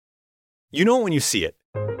You know it when you see it.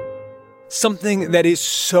 Something that is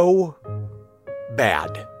so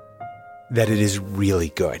bad that it is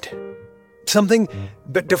really good. Something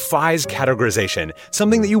that defies categorization.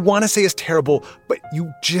 Something that you want to say is terrible, but you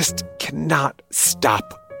just cannot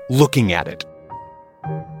stop looking at it.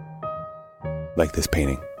 Like this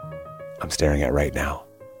painting I'm staring at right now.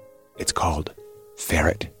 It's called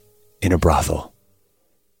Ferret in a Brothel.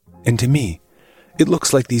 And to me, it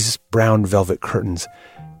looks like these brown velvet curtains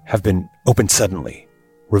have been opened suddenly,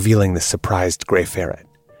 revealing this surprised gray ferret,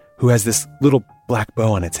 who has this little black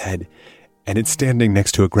bow on its head, and it's standing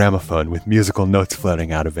next to a gramophone with musical notes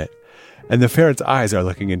floating out of it. And the ferret's eyes are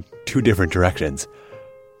looking in two different directions,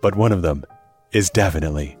 but one of them is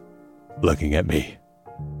definitely looking at me.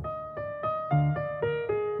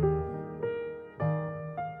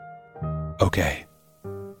 Okay,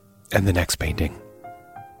 and the next painting,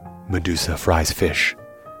 Medusa Fries Fish,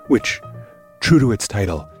 which, true to its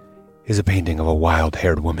title, is a painting of a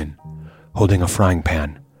wild-haired woman holding a frying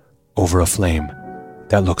pan over a flame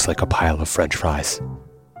that looks like a pile of French fries.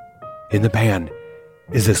 In the pan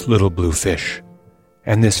is this little blue fish,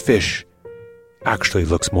 and this fish actually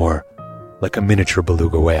looks more like a miniature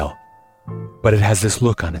beluga whale, but it has this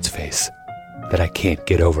look on its face that I can't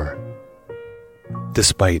get over.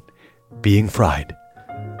 Despite being fried,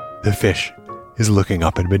 the fish is looking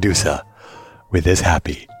up at Medusa with his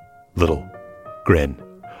happy little grin.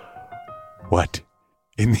 What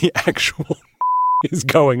in the actual is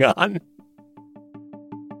going on?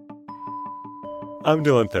 I'm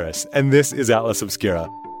Dylan Thuras, and this is Atlas Obscura,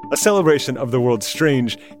 a celebration of the world's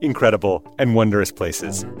strange, incredible, and wondrous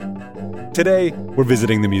places. Today, we're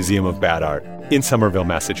visiting the Museum of Bad Art in Somerville,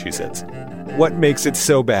 Massachusetts. What makes it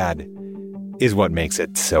so bad is what makes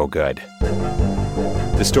it so good.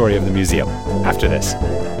 The story of the museum, after this.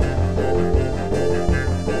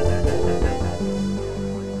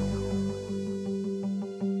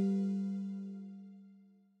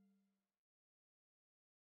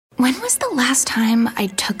 When was the last time I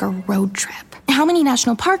took a road trip? How many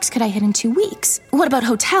national parks could I hit in 2 weeks? What about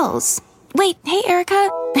hotels? Wait, hey,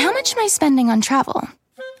 Erica, how much am I spending on travel?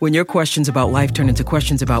 When your questions about life turn into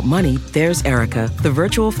questions about money, there's Erica, the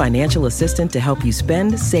virtual financial assistant to help you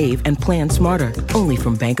spend, save, and plan smarter. Only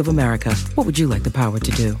from Bank of America. What would you like the power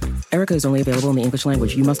to do? Erica is only available in the English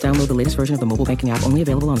language. You must download the latest version of the mobile banking app, only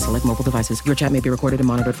available on select mobile devices. Your chat may be recorded and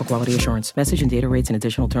monitored for quality assurance. Message and data rates and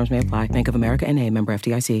additional terms may apply. Bank of America N.A., member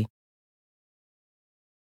FDIC.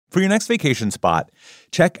 For your next vacation spot,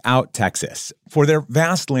 check out Texas for their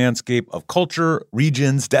vast landscape of culture,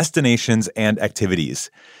 regions, destinations, and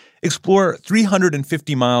activities. Explore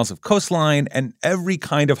 350 miles of coastline and every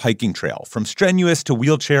kind of hiking trail, from strenuous to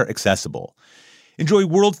wheelchair accessible. Enjoy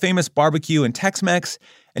world-famous barbecue and Tex-Mex,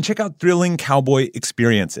 and check out thrilling cowboy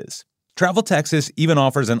experiences. Travel Texas even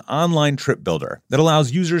offers an online trip builder that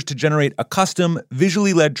allows users to generate a custom,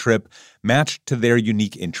 visually-led trip matched to their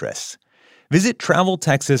unique interests. Visit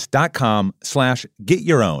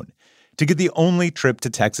traveltexas.com/getyourown to get the only trip to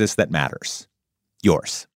Texas that matters.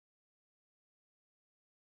 Yours.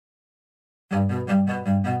 Back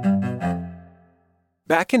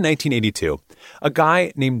in 1982, a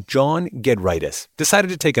guy named John Gedritis decided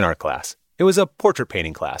to take an art class. It was a portrait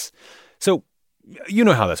painting class. So, you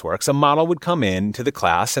know how this works. A model would come in to the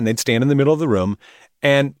class and they'd stand in the middle of the room,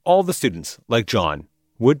 and all the students, like John,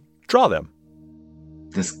 would draw them.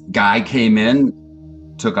 This guy came in,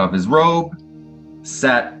 took off his robe,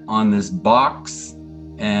 sat on this box,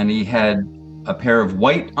 and he had a pair of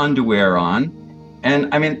white underwear on.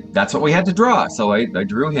 And I mean, that's what we had to draw. So I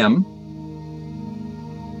drew him.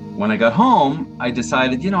 When I got home, I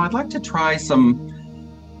decided, I'd like to try some,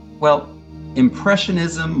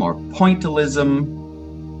 impressionism or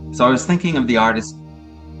pointillism. So I was thinking of the artist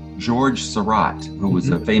George Seurat, who was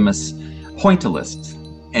a famous pointillist.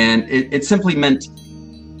 And it simply meant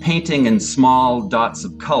painting in small dots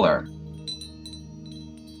of color.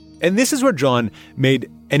 And this is where John made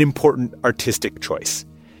an important artistic choice.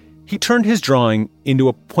 He turned his drawing into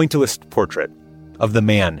a pointillist portrait of the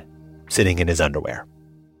man sitting in his underwear.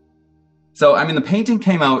 So, the painting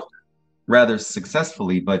came out rather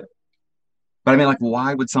successfully, but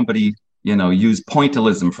why would somebody, use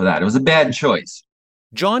pointillism for that? It was a bad choice.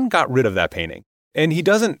 John got rid of that painting, and he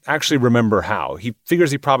doesn't actually remember how. He figures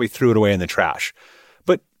he probably threw it away in the trash.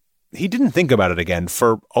 But he didn't think about it again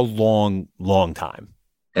for a long, long time.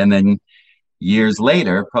 And then years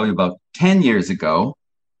later, probably about 10 years ago,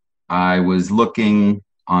 I was looking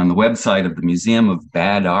on the website of the Museum of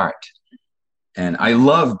Bad Art. And I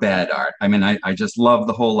love bad art. I just love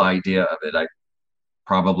the whole idea of it.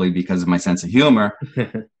 Probably because of my sense of humor.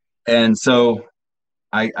 And so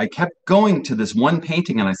I kept going to this one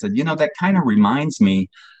painting, and I said, that kind of reminds me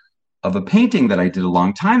of a painting that I did a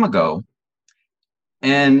long time ago.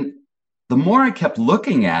 And the more I kept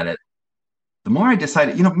looking at it, the more I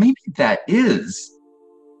decided, maybe that is.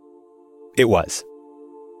 It was.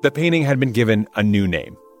 The painting had been given a new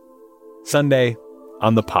name. Sunday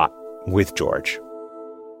on the Pot with George.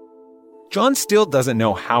 John still doesn't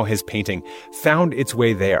know how his painting found its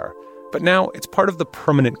way there, but now it's part of the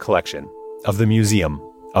permanent collection of the Museum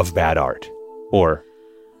of Bad Art, or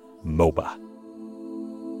MOBA.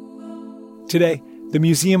 Today, the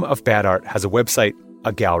Museum of Bad Art has a website,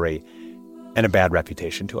 a gallery, and a bad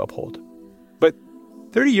reputation to uphold. But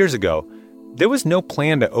 30 years ago, there was no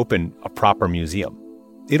plan to open a proper museum.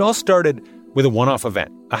 It all started with a one-off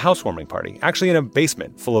event, a housewarming party, actually in a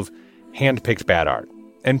basement full of hand-picked bad art.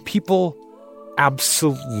 And people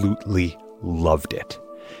absolutely loved it.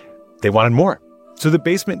 They wanted more. So the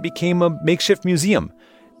basement became a makeshift museum.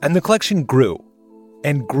 And the collection grew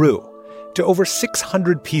and grew to over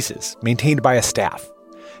 600 pieces maintained by a staff.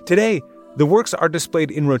 Today, the works are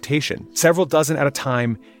displayed in rotation, several dozen at a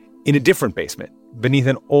time, in a different basement, beneath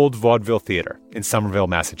an old vaudeville theater in Somerville,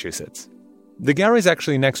 Massachusetts. The gallery is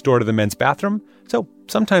actually next door to the men's bathroom, so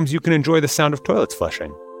sometimes you can enjoy the sound of toilets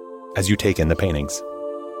flushing as you take in the paintings.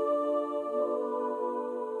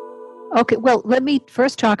 Okay, well, let me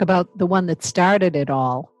first talk about the one that started it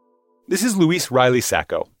all. This is Louise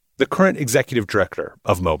Riley-Sacco, the current executive director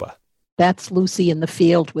of MOBA. That's Lucy in the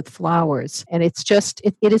field with flowers. And it's just,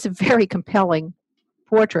 it is a very compelling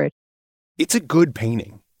portrait. It's a good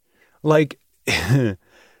painting. Like,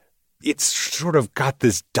 it's sort of got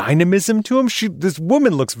this dynamism to him. This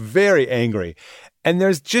woman looks very angry. And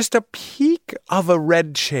there's just a peak of a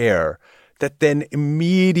red chair that then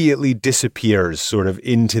immediately disappears sort of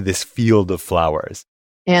into this field of flowers.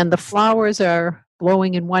 And the flowers are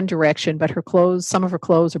blowing in one direction, but some of her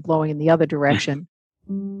clothes are blowing in the other direction.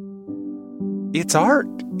 It's art.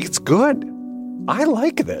 It's good. I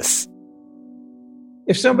like this.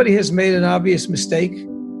 If somebody has made an obvious mistake,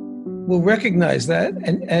 we'll recognize that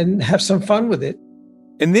and have some fun with it.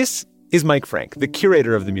 And this is Mike Frank, the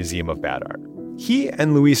curator of the Museum of Bad Art. He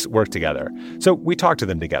and Luis work together, so we talked to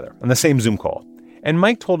them together on the same Zoom call. And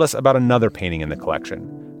Mike told us about another painting in the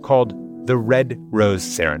collection called The Red Rose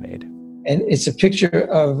Serenade. And it's a picture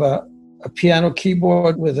of a piano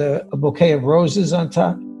keyboard with a bouquet of roses on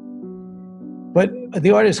top. But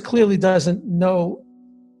the artist clearly doesn't know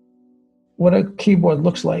what a keyboard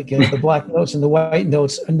looks like. And the black notes and the white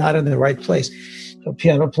notes are not in the right place. A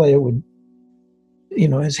piano player would,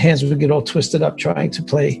 his hands would get all twisted up trying to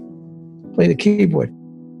play the keyboard.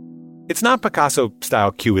 It's not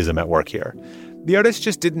Picasso-style cubism at work here. The artist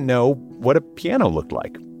just didn't know what a piano looked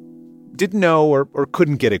like. Didn't know or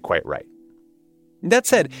couldn't get it quite right. That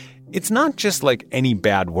said, it's not just like any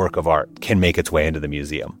bad work of art can make its way into the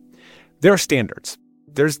museum. There are standards.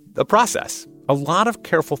 There's a process. A lot of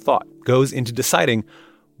careful thought goes into deciding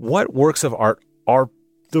what works of art are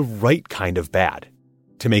the right kind of bad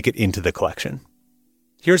to make it into the collection.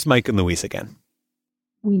 Here's Mike and Luis again.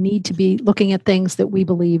 We need to be looking at things that we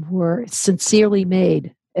believe were sincerely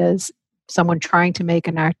made as someone trying to make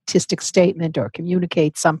an artistic statement or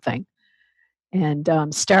communicate something. And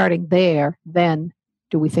starting there, then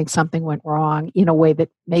do we think something went wrong in a way that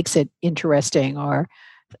makes it interesting or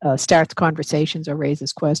starts conversations or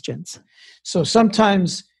raises questions? So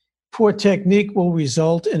sometimes poor technique will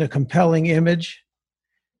result in a compelling image.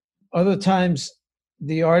 Other times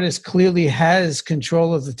the artist clearly has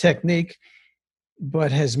control of the technique,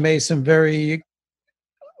 but has made some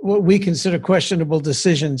what we consider questionable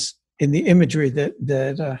decisions in the imagery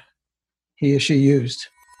that he or she used.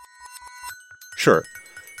 Sure.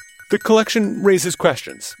 The collection raises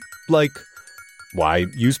questions, like, why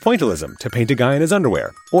use pointillism to paint a guy in his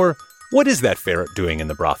underwear? Or what is that ferret doing in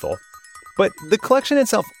the brothel? But the collection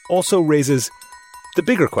itself also raises the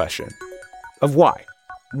bigger question of why.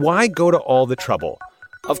 Why go to all the trouble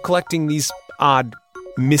of collecting these odd,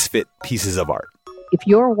 misfit pieces of art? If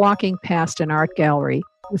you're walking past an art gallery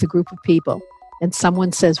with a group of people and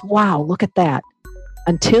someone says, wow, look at that,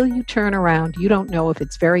 until you turn around, you don't know if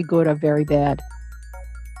it's very good or very bad.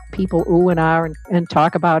 People ooh and ah and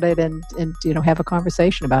talk about it and have a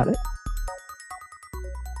conversation about it.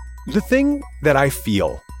 The thing that I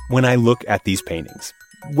feel when I look at these paintings,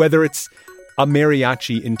 whether it's a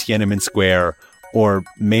mariachi in Tiananmen Square or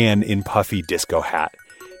man in puffy disco hat,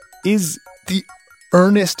 is the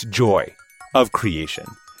earnest joy of creation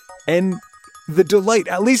and the delight,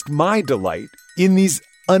 at least my delight, in these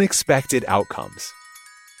unexpected outcomes.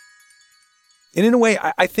 And in a way,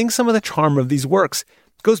 I think some of the charm of these works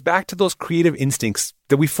goes back to those creative instincts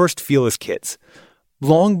that we first feel as kids.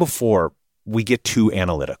 long before we get too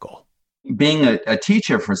analytical. Being a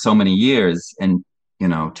teacher for so many years and,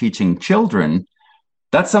 teaching children,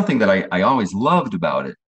 that's something that I always loved about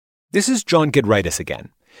it. This is John Giedraitis again.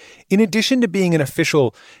 In addition to being an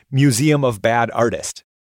official Museum of Bad Artist,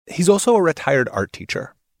 he's also a retired art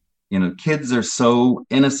teacher. Kids are so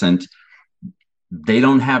innocent. They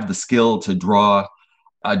don't have the skill to draw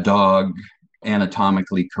a dog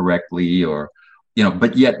anatomically correctly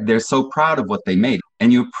but yet they're so proud of what they made.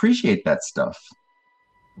 And you appreciate that stuff.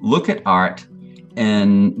 Look at art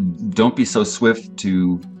and don't be so swift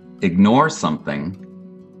to ignore something.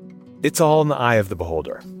 It's all in the eye of the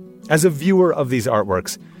beholder. As a viewer of these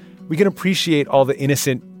artworks, we can appreciate all the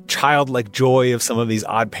innocent, childlike joy of some of these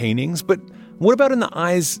odd paintings, but what about in the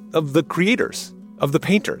eyes of the creators, of the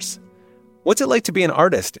painters? What's it like to be an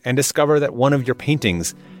artist and discover that one of your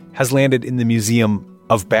paintings has landed in the Museum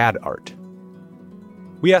of Bad Art?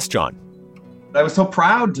 We asked John. I was so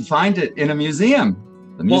proud to find it in a museum.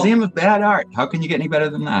 The Museum of Bad Art. How can you get any better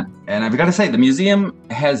than that? And I've got to say, the museum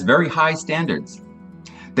has very high standards.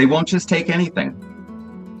 They won't just take anything.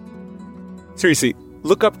 Seriously,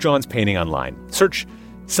 look up John's painting online. Search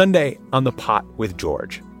Sunday on the Pot with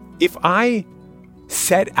George. If I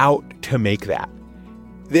set out to make that,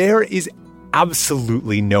 there is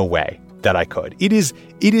absolutely no way that I could. It is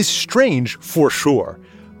strange for sure,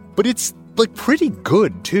 but it's pretty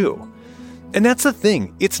good too. And that's the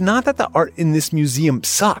thing. It's not that the art in this museum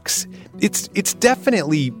sucks. It's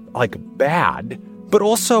definitely bad, but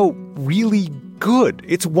also really good.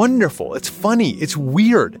 It's wonderful. It's funny. It's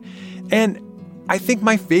weird. And I think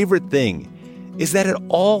my favorite thing is that it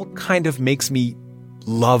all kind of makes me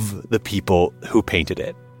love the people who painted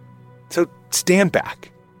it. So stand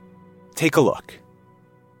back. Take a look.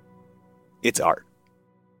 It's art.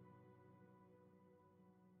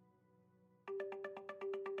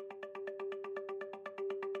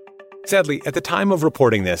 Sadly, at the time of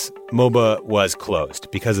reporting this, MoBA was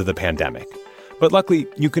closed because of the pandemic. But luckily,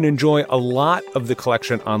 you can enjoy a lot of the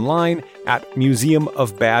collection online at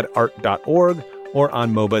museumofbadart.org or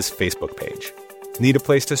on MoBA's Facebook page. Need a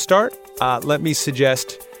place to start? Let me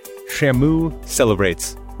suggest Shamu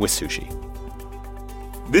celebrates with sushi.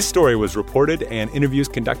 This story was reported and interviews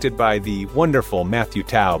conducted by the wonderful Matthew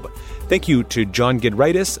Taub. Thank you to John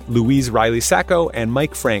Giedraitis, Louise Riley-Sacco, and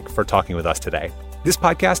Mike Frank for talking with us today. This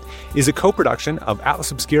podcast is a co-production of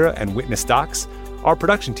Atlas Obscura and Witness Docs. Our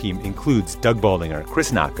production team includes Doug Baldinger,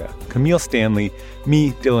 Chris Naka, Camille Stanley,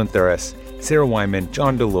 me, Dylan Thuras, Sarah Wyman,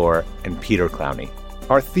 John Delore, and Peter Clowney.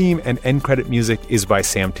 Our theme and end credit music is by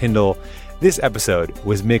Sam Tyndall. This episode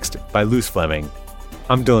was mixed by Luce Fleming.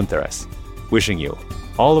 I'm Dylan Thuras, wishing you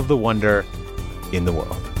all of the wonder in the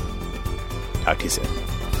world. Talk to you soon.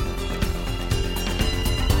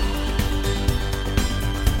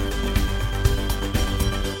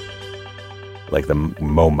 Like the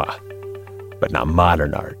MoMA, but not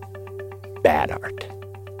modern art. Bad art.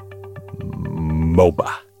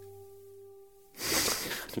 MoBA.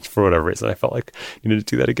 For whatever reason, I felt like I needed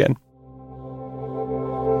to do that again.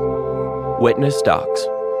 Witness Docs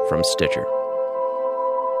from Stitcher.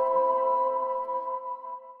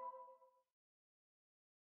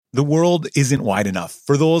 The world isn't wide enough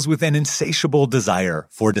for those with an insatiable desire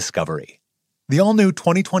for discovery. The all-new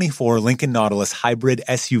 2024 Lincoln Nautilus Hybrid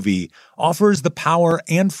SUV offers the power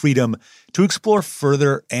and freedom to explore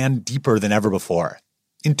further and deeper than ever before.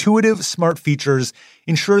 Intuitive, smart features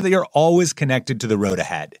ensure that you're always connected to the road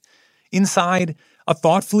ahead. Inside, a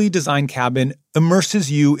thoughtfully designed cabin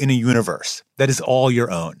immerses you in a universe that is all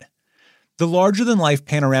your own. The larger-than-life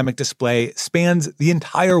panoramic display spans the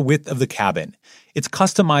entire width of the cabin. It's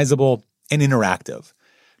customizable and interactive.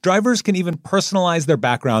 Drivers can even personalize their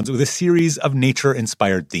backgrounds with a series of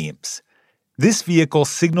nature-inspired themes. This vehicle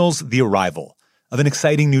signals the arrival of an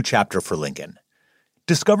exciting new chapter for Lincoln.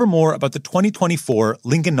 Discover more about the 2024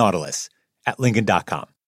 Lincoln Nautilus at Lincoln.com.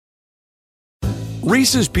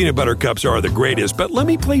 Reese's peanut butter cups are the greatest, but let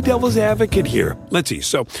me play devil's advocate here. Let's see.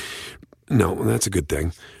 So, no, that's a good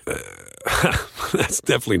thing. That's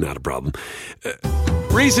definitely not a problem.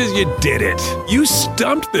 Reese's, you did it. You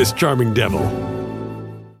stumped this charming devil.